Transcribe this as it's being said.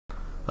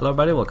Hello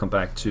everybody, welcome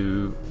back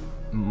to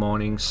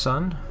Morning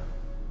Sun.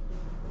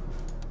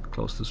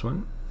 Close this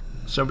one.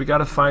 So we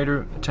got a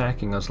fighter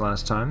attacking us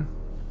last time,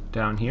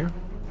 down here.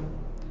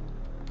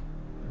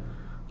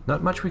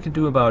 Not much we can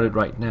do about it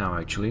right now,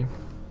 actually.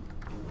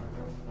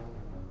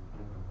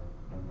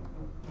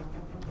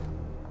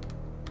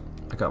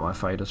 I got my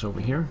fighters over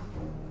here,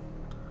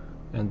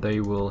 and they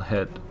will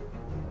head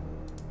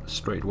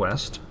straight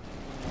west.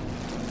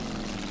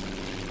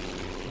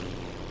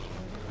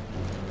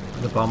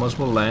 The bombers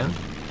will land.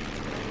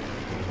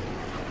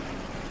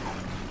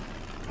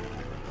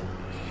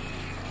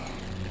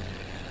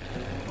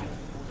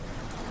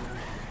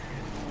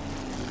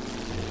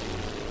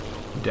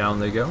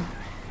 Down they go.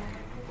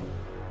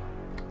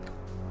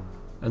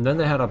 And then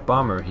they had a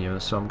bomber here,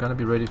 so I'm gonna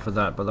be ready for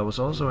that. But there was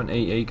also an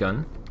AA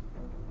gun.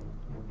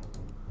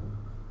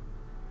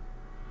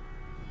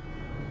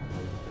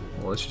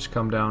 Well, let's just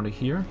come down to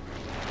here.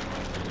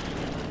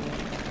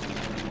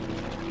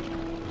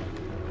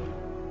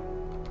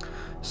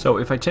 So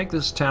if I take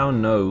this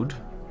town node,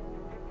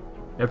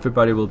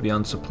 everybody will be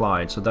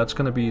unsupplied, so that's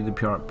going to be the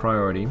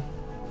priority.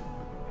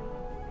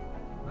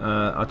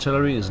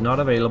 Artillery is not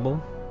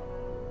available.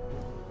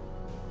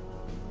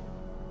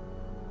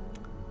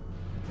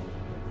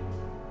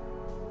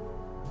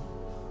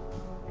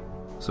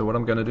 So what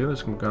I'm going to do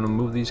is I'm going to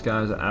move these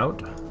guys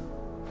out,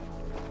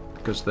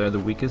 because they're the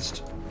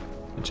weakest,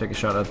 and take a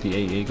shot at the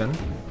AA gun.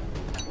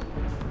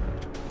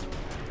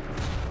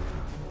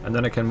 And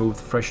then I can move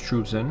fresh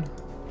troops in.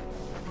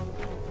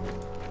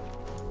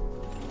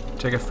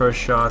 Take a first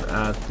shot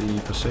at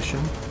the position.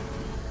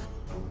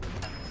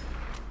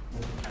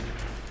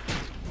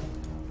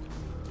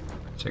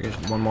 Take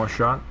one more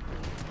shot.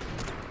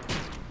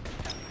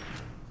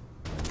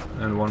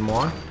 And one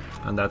more.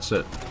 And that's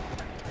it.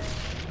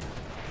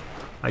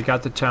 I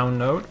got the town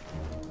node.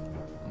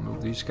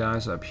 Move these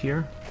guys up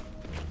here.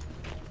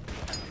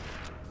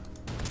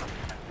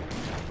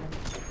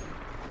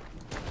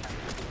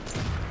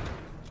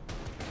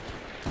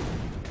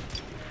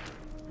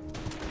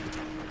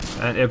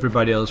 And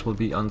everybody else will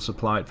be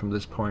unsupplied from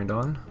this point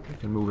on. You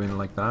can move in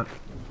like that.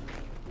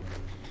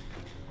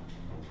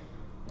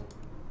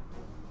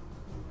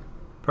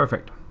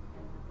 Perfect.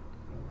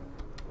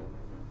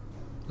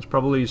 There's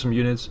probably some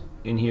units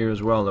in here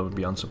as well that would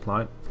be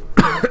unsupplied.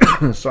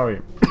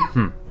 Sorry.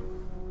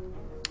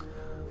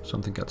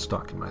 Something got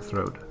stuck in my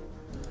throat.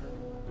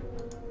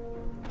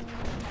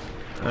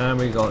 And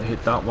we got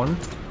hit that one.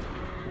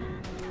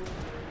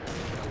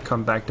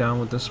 Come back down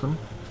with this one.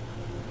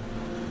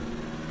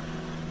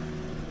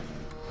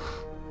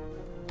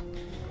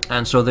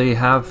 And so they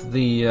have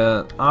the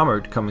armor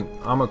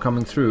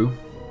coming through.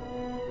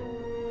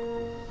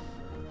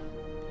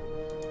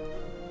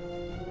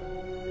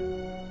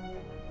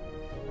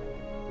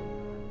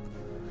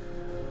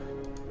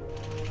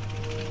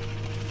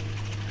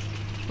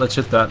 Let's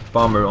hit that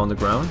bomber on the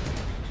ground.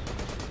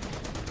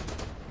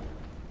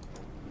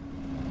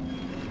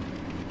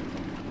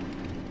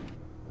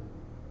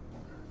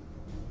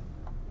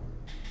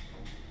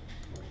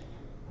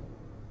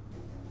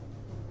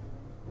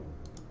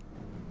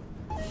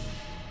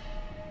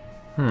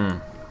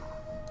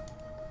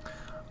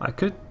 I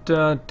could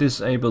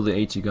disable the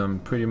AT gun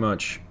pretty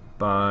much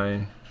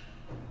by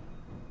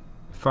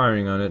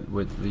firing on it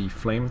with the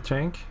flame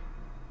tank.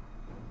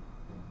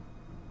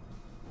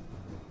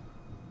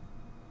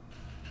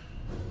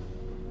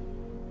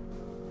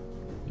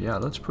 Yeah,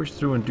 let's push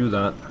through and do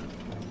that.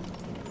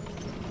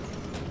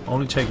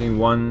 Only taking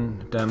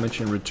 1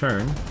 damage in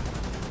return.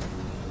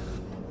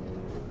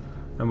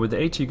 And with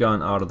the AT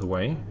gun out of the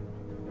way,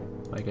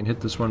 I can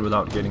hit this one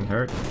without getting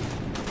hurt.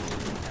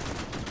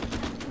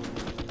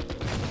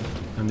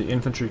 And the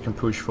infantry can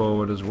push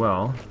forward as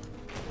well.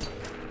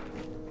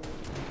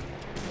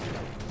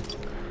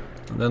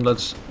 And then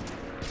let's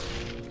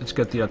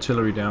get the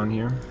artillery down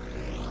here.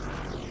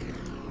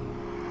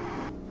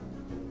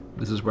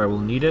 This is where we'll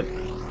need it.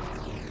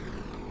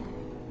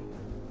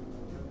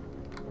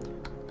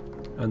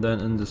 And then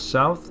in the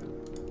south,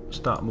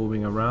 start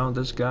moving around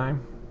this guy.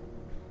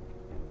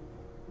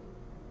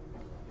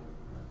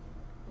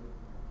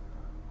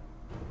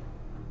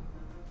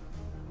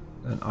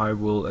 And I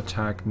will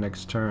attack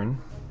next turn.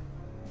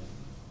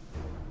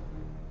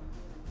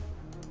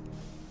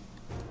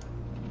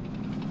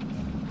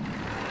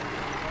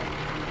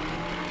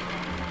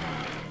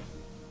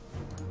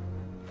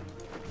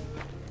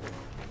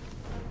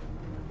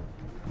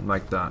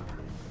 Like that.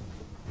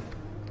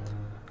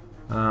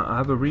 I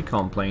have a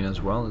recon plane as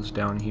well, it's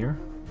down here.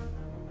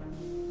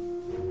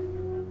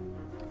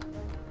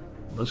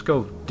 Let's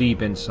go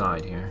deep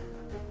inside here.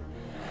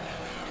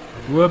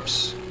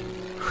 Whoops!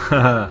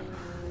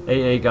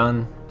 AA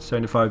gun,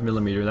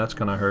 75mm, that's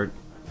gonna hurt.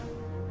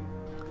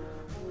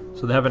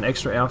 So they have an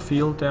extra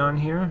airfield down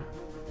here.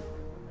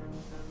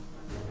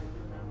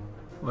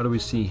 What do we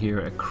see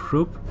here? A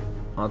Krupp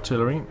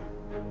artillery.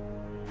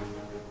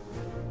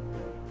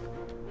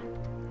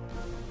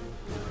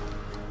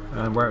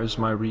 And where is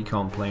my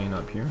recon plane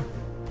up here?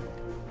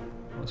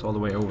 It's all the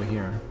way over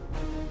here.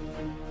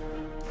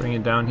 Bring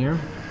it down here.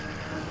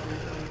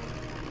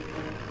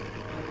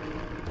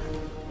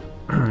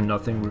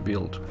 Nothing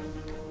revealed.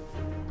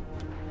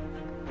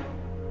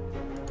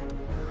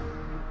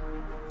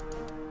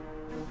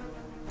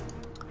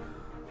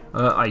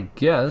 I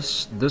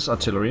guess this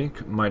artillery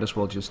might as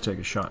well just take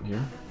a shot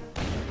here.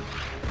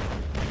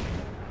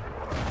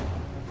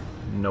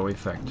 No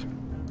effect.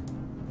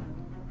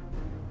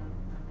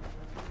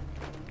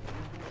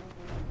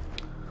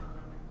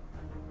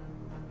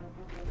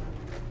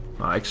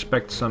 I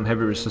expect some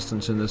heavy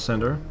resistance in the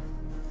center.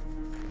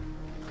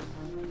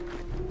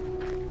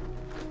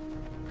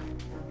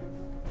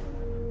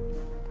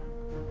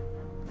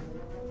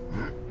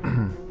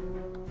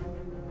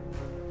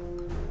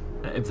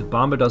 If the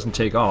bomber doesn't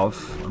take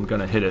off, I'm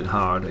gonna hit it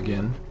hard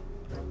again.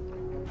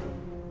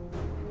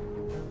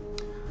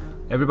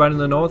 Everybody in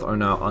the north are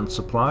now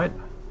unsupplied.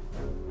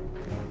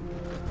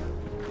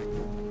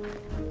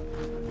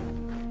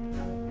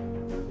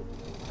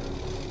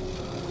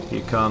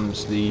 Here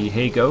comes the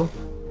Hago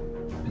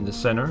in the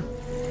center,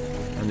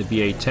 and the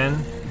BA-10.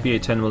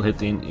 BA-10 will hit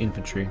the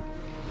infantry.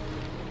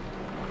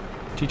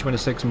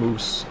 T-26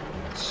 moves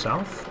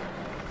south.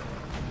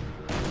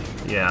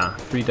 Yeah,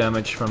 3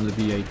 damage from the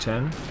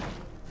BA-10.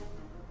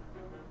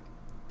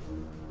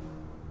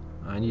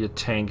 I need a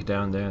tank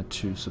down there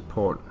to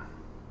support.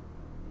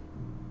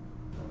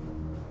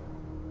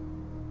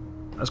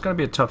 That's gonna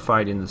be a tough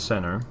fight in the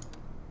center.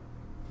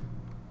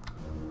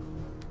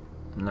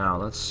 Now,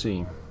 let's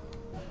see.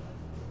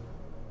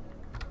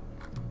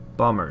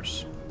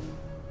 Bombers.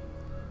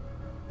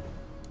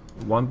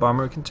 1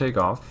 bomber can take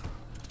off.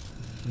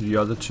 The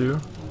other 2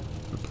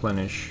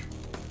 replenish.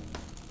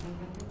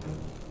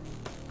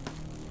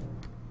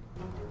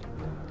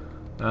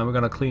 And we're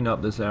gonna clean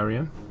up this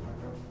area.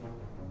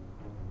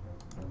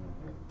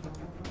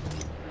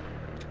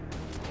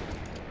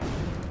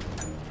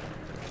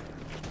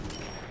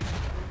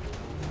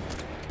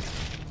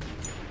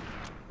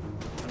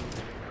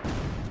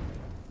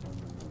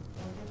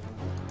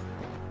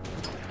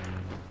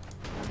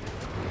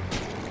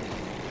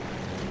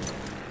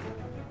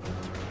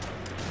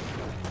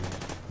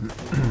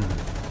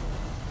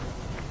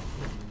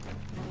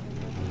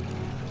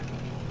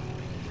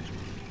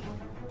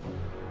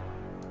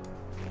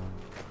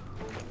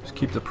 Just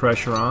keep the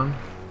pressure on.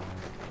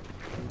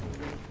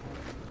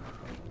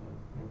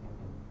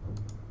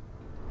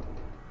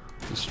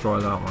 Destroy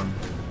that one.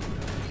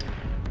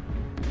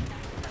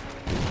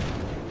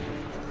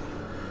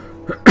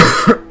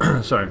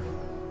 Sorry.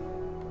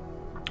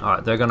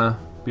 Alright, they're gonna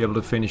be able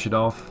to finish it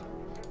off.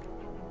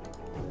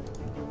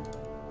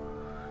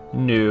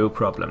 No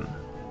problem.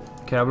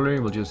 Cavalry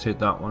will just hit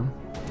that one.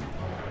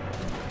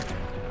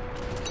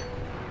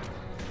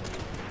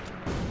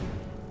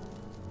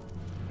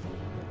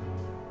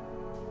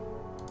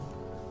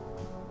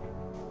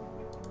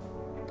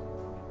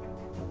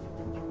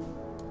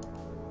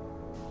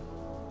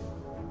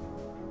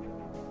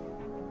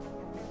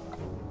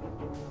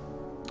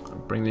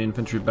 Bring the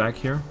infantry back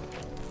here.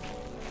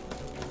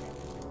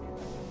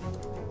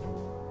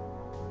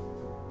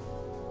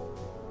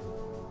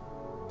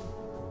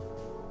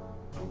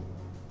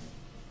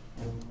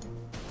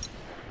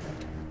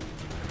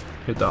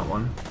 Hit that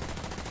one.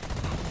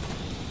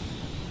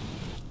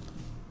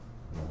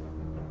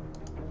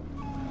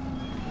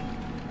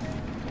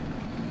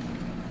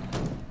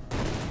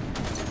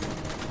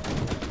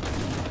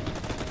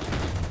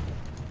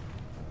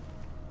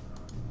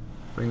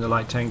 Bring the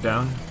light tank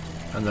down,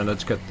 and then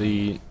let's get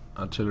the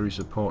artillery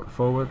support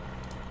forward.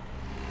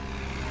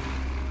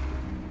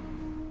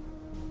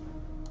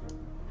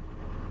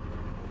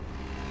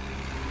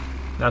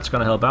 That's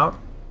gonna help out,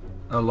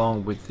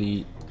 along with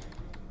the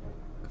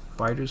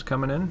fighters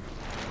coming in.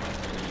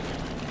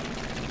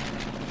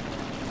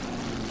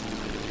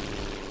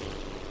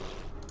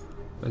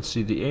 Let's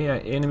see, the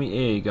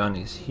enemy AA gun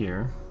is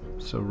here,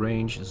 so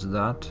range is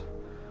that.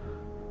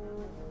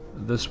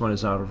 This one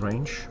is out of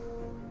range.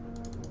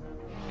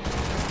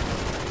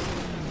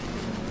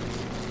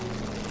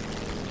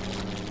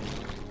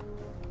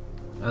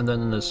 And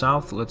then in the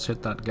south, let's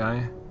hit that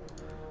guy.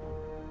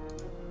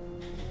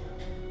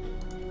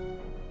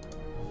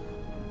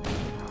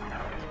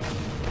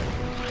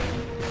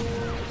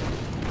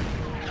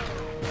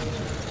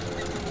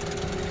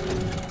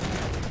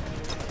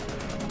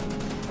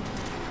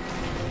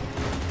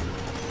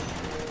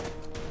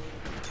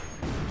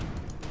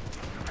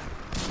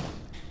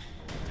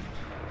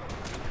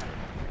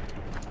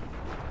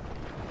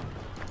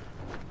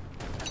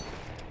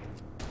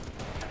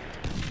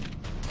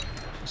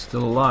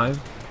 Still alive.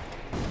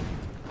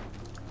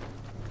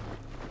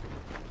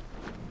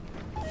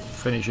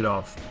 Finish it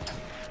off.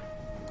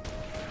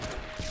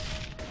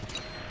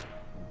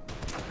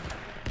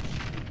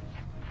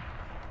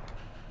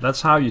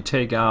 That's how you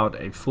take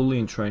out a fully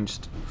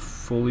entrenched,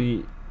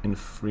 fully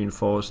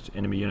reinforced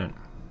enemy unit.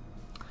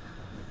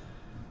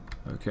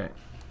 Okay.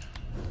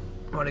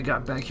 What do I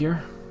got back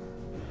here?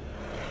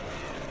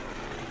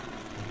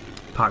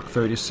 Park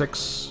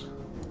 36.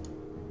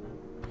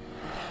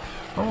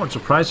 Oh, and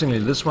surprisingly,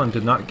 this one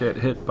did not get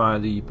hit by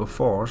the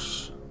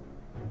Bofors.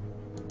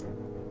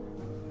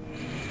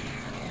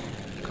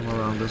 Come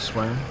around this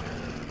way.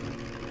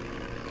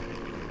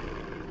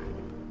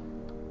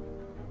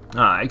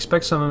 I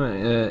expect some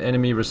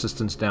enemy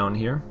resistance down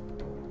here.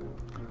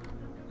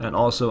 And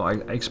also I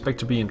expect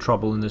to be in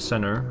trouble in the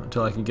center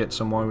until I can get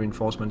some more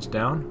reinforcements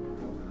down.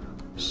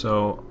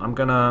 So I'm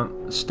gonna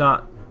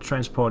start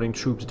transporting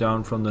troops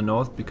down from the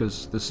north,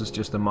 because this is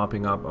just a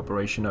mopping up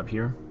operation up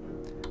here.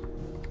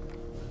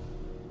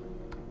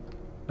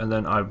 And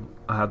then I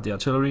have the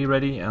artillery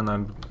ready, and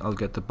I'll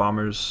get the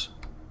bombers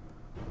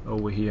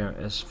over here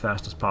as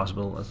fast as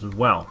possible as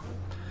well.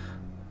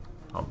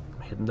 I'm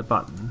hitting the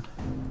button.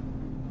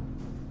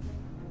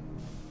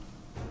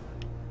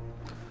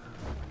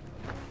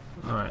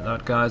 Alright,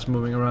 that guy's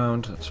moving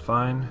around, that's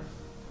fine.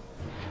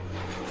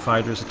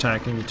 Fighters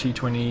attacking the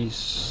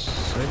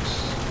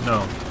T-26?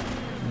 No,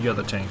 the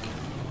other tank.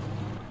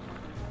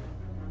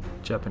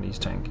 Japanese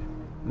tank.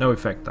 No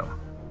effect though.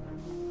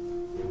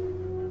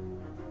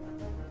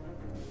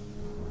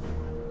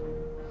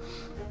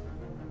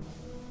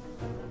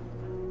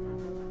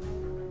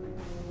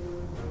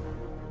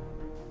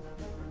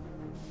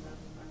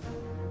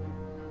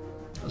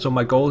 So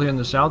my goal here in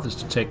the south is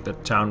to take the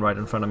town right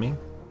in front of me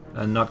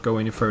and not go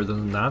any further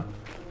than that.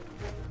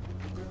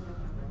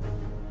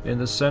 In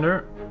the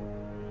center,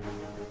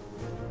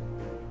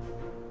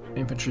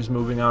 infantry's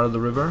moving out of the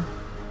river.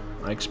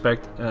 I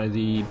expect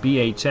the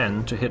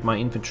BA-10 to hit my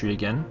infantry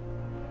again.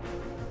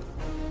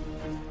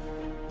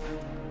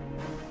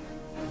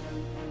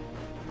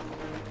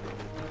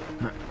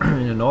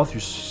 In the north, you're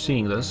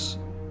seeing this,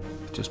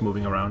 just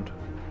moving around.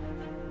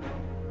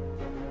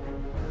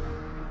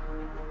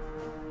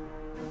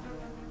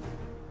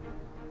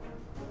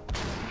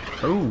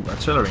 Oh,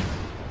 artillery.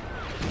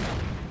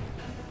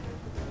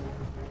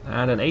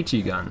 And an AT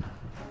gun.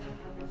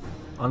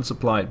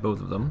 Unsupplied, both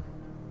of them.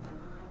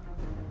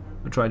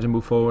 We're trying to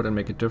move forward and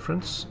make a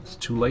difference. It's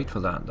too late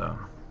for that, though.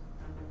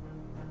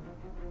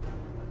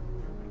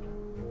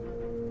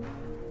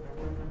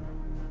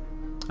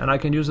 And I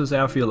can use this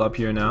airfield up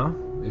here now,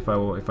 if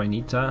I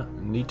need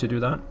to do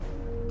that.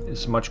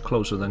 It's much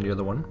closer than the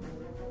other one.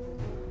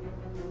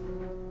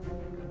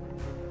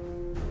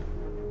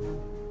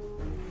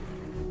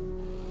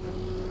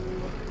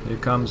 Here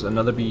comes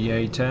another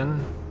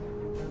BA-10.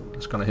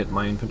 It's gonna hit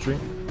my infantry.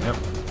 Yep.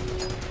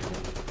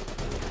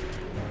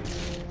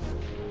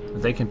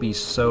 They can be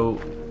so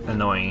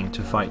annoying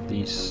to fight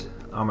these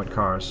armored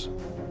cars.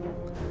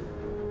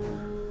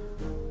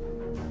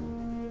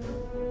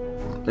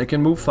 They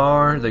can move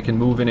far, they can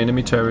move in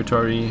enemy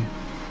territory.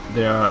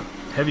 They are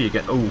heavy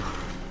again. Oh,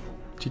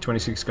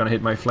 T-26 is gonna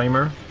hit my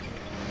flamer.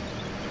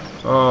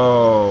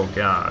 Oh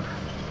god.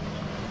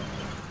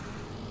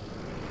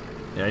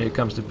 Yeah, here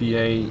comes the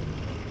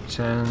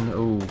BA-10.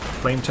 Oh,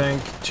 flame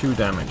tank, 2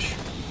 damage.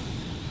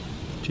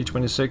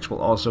 T-26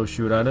 will also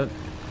shoot at it.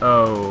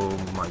 Oh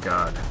my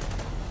god.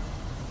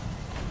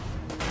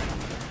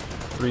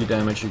 3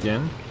 damage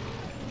again.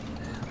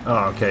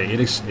 Oh, okay, it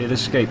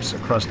escapes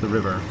across the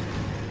river.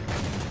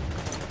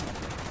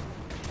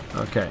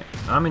 Okay,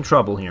 I'm in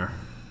trouble here.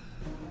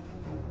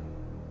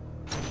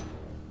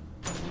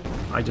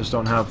 I just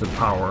don't have the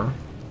power.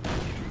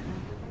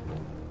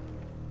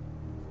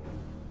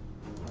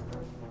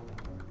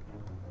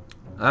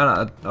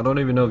 I don't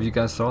even know if you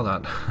guys saw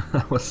that.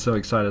 I was so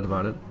excited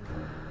about it.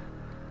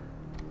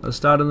 Let's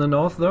start in the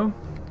north though.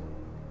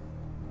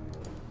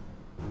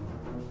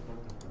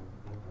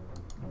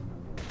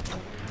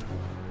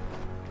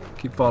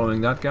 Keep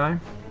following that guy.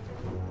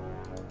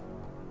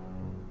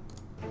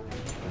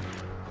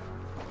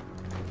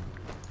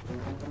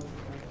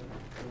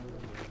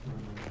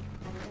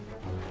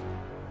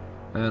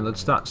 And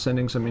let's start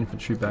sending some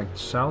infantry back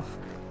south.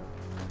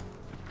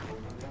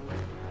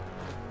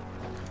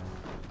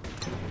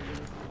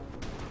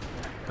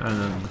 And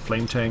then the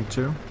flame tank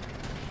too.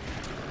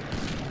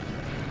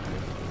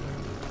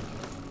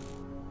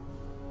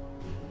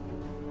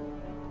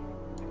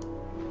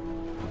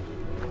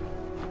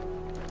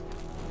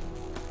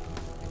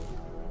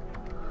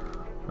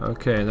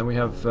 Okay, then we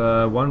have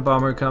 1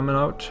 bomber coming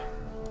out.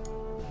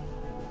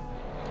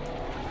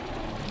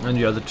 And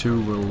the other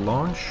 2 will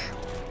launch.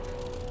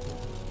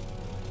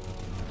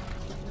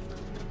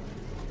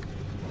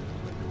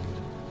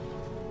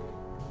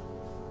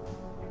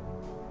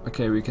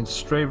 Okay, we can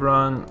stray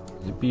run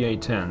the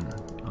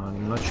BA-10.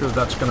 I'm not sure if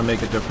that's gonna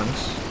make a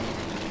difference.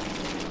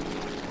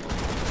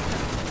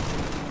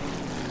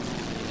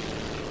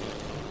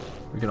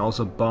 We can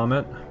also bomb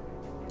it.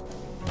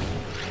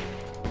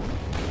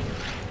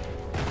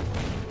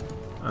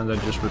 And then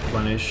just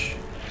replenish.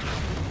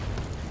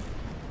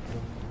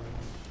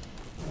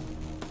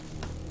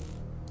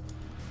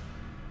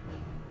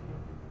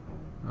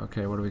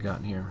 Okay, what do we got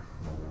in here?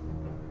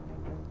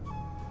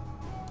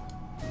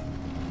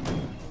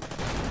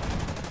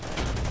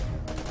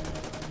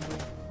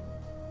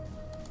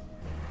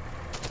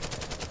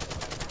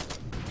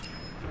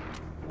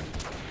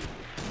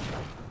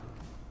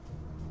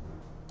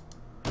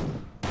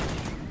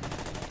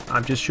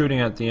 I'm just shooting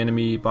at the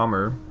enemy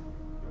bomber.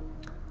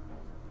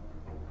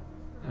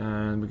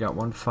 And we got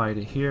 1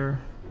 fighter here.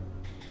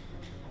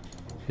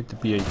 Hit the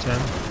BA-10.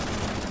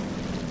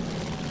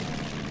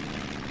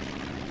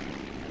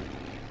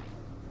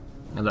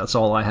 And that's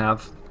all I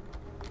have.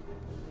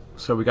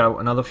 So we got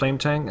another flame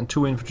tank and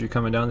 2 infantry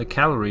coming down. The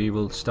cavalry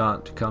will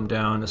start to come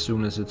down as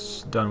soon as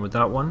it's done with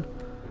that one.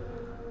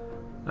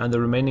 And the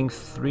remaining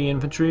 3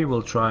 infantry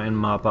will try and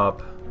mop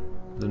up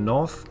the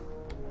north.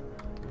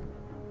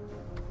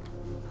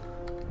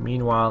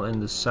 Meanwhile, in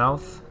the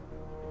south,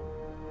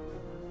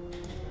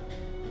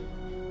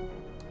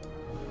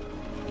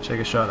 take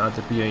a shot at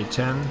the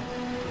BA-10.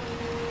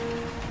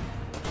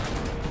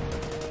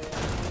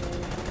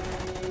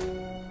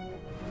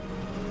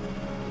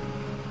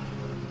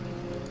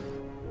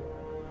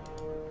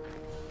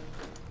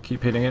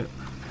 Keep hitting it.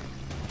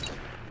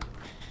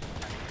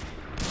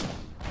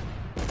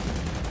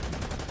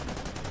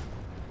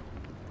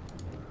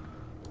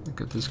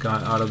 Get this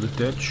guy out of the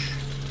ditch.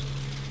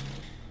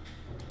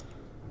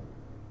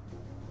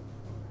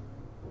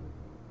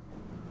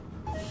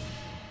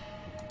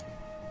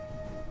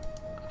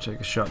 Take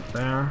a shot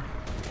there.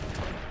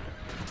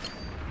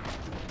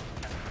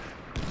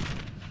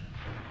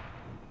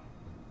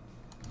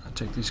 I'll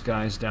take these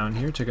guys down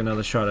here, take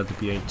another shot at the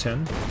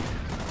BA-10.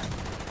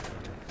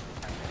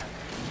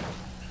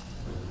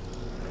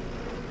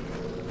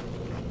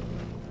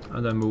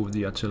 And then move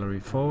the artillery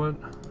forward.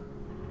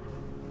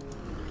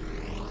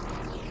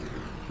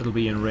 It'll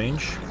be in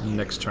range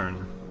next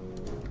turn.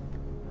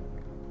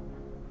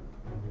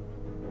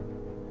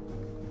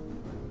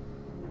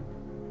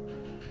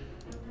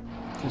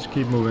 Just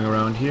keep moving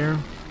around here.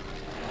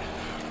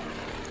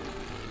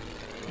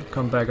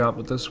 Come back up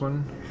with this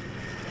one.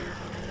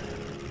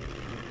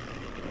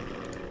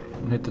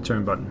 And hit the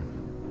turn button.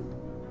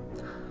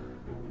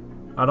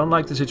 I don't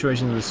like the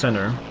situation in the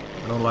center.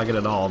 I don't like it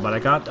at all, but I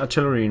got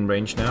artillery in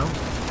range now.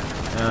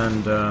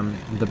 And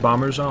the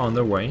bombers are on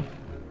their way.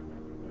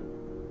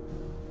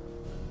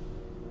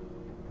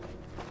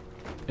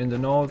 In the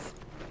north,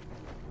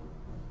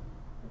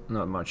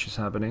 not much is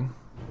happening.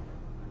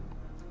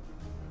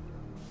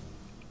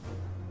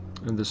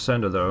 In the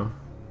center though,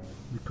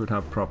 we could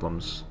have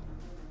problems.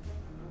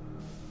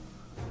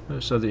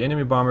 So the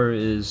enemy bomber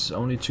is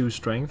only 2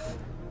 strength.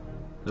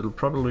 It'll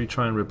probably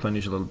try and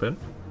replenish a little bit.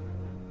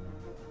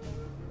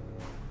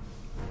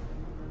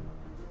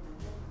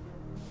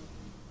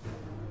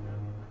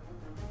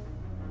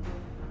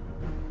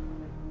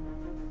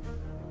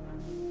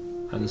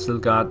 And still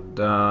got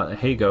a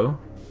Hago.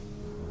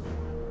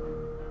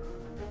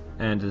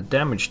 And the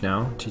damage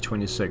now,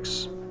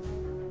 T26.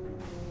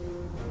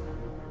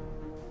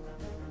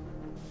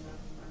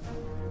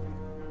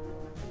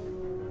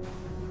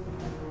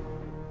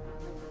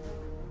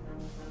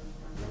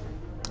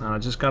 I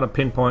just gotta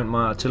pinpoint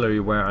my artillery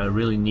where I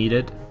really need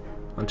it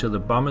until the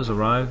bombers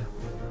arrive.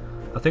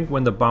 I think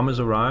when the bombers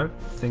arrive,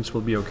 things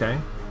will be okay.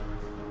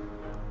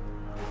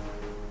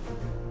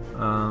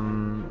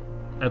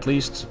 At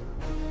least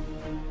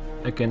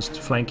against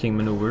flanking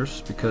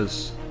maneuvers,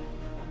 because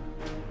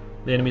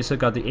the enemies have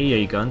got the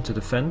AA gun to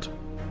defend.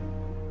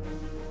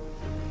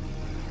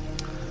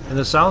 In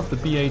the south, the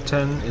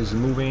BA-10 is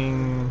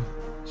moving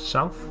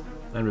south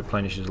and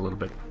replenishes a little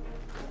bit.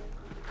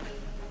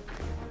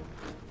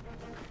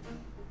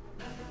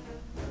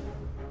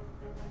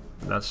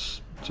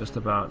 That's just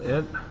about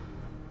it.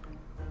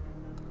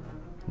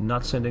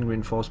 Not sending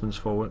reinforcements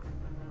forward.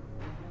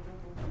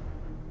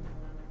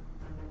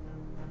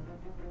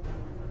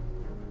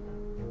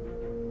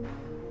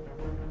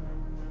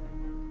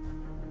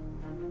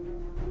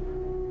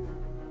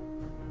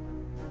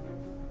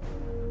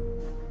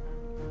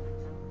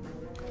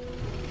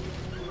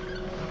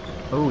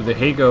 Oh, the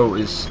Hago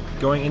is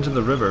going into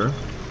the river.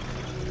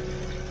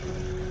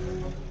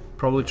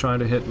 Probably trying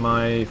to hit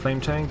my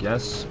flame tank,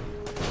 yes.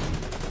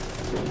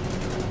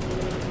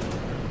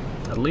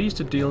 At least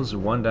it deals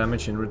 1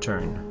 damage in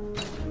return.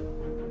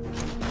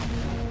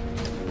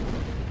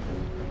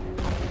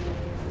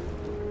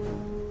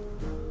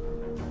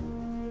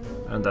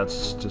 And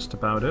that's just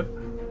about it.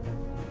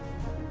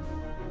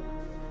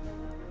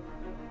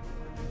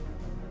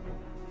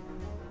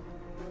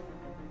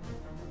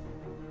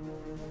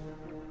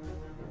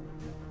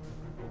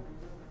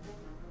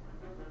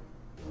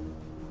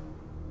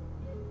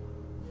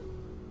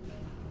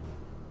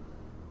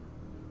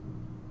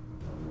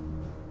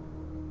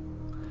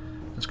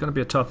 It's going to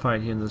be a tough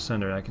fight here in the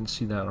center, I can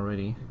see that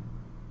already.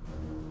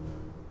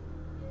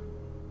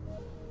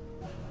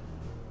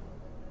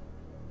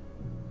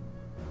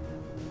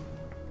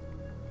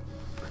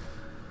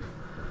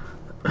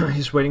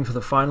 He's waiting for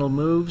the final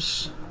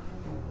moves.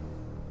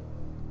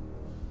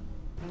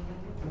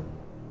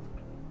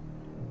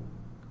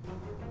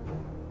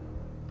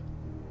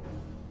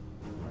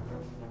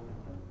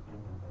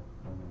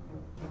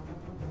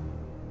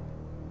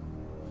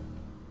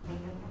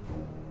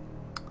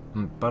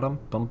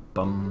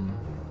 Ba-dum-bum-bum.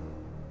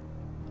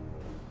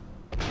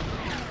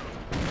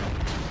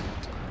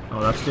 Oh,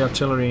 that's the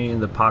artillery in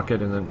the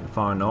pocket in the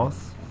far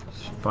north,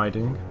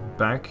 fighting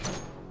back.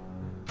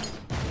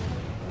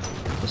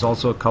 There's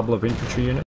also a couple of infantry units.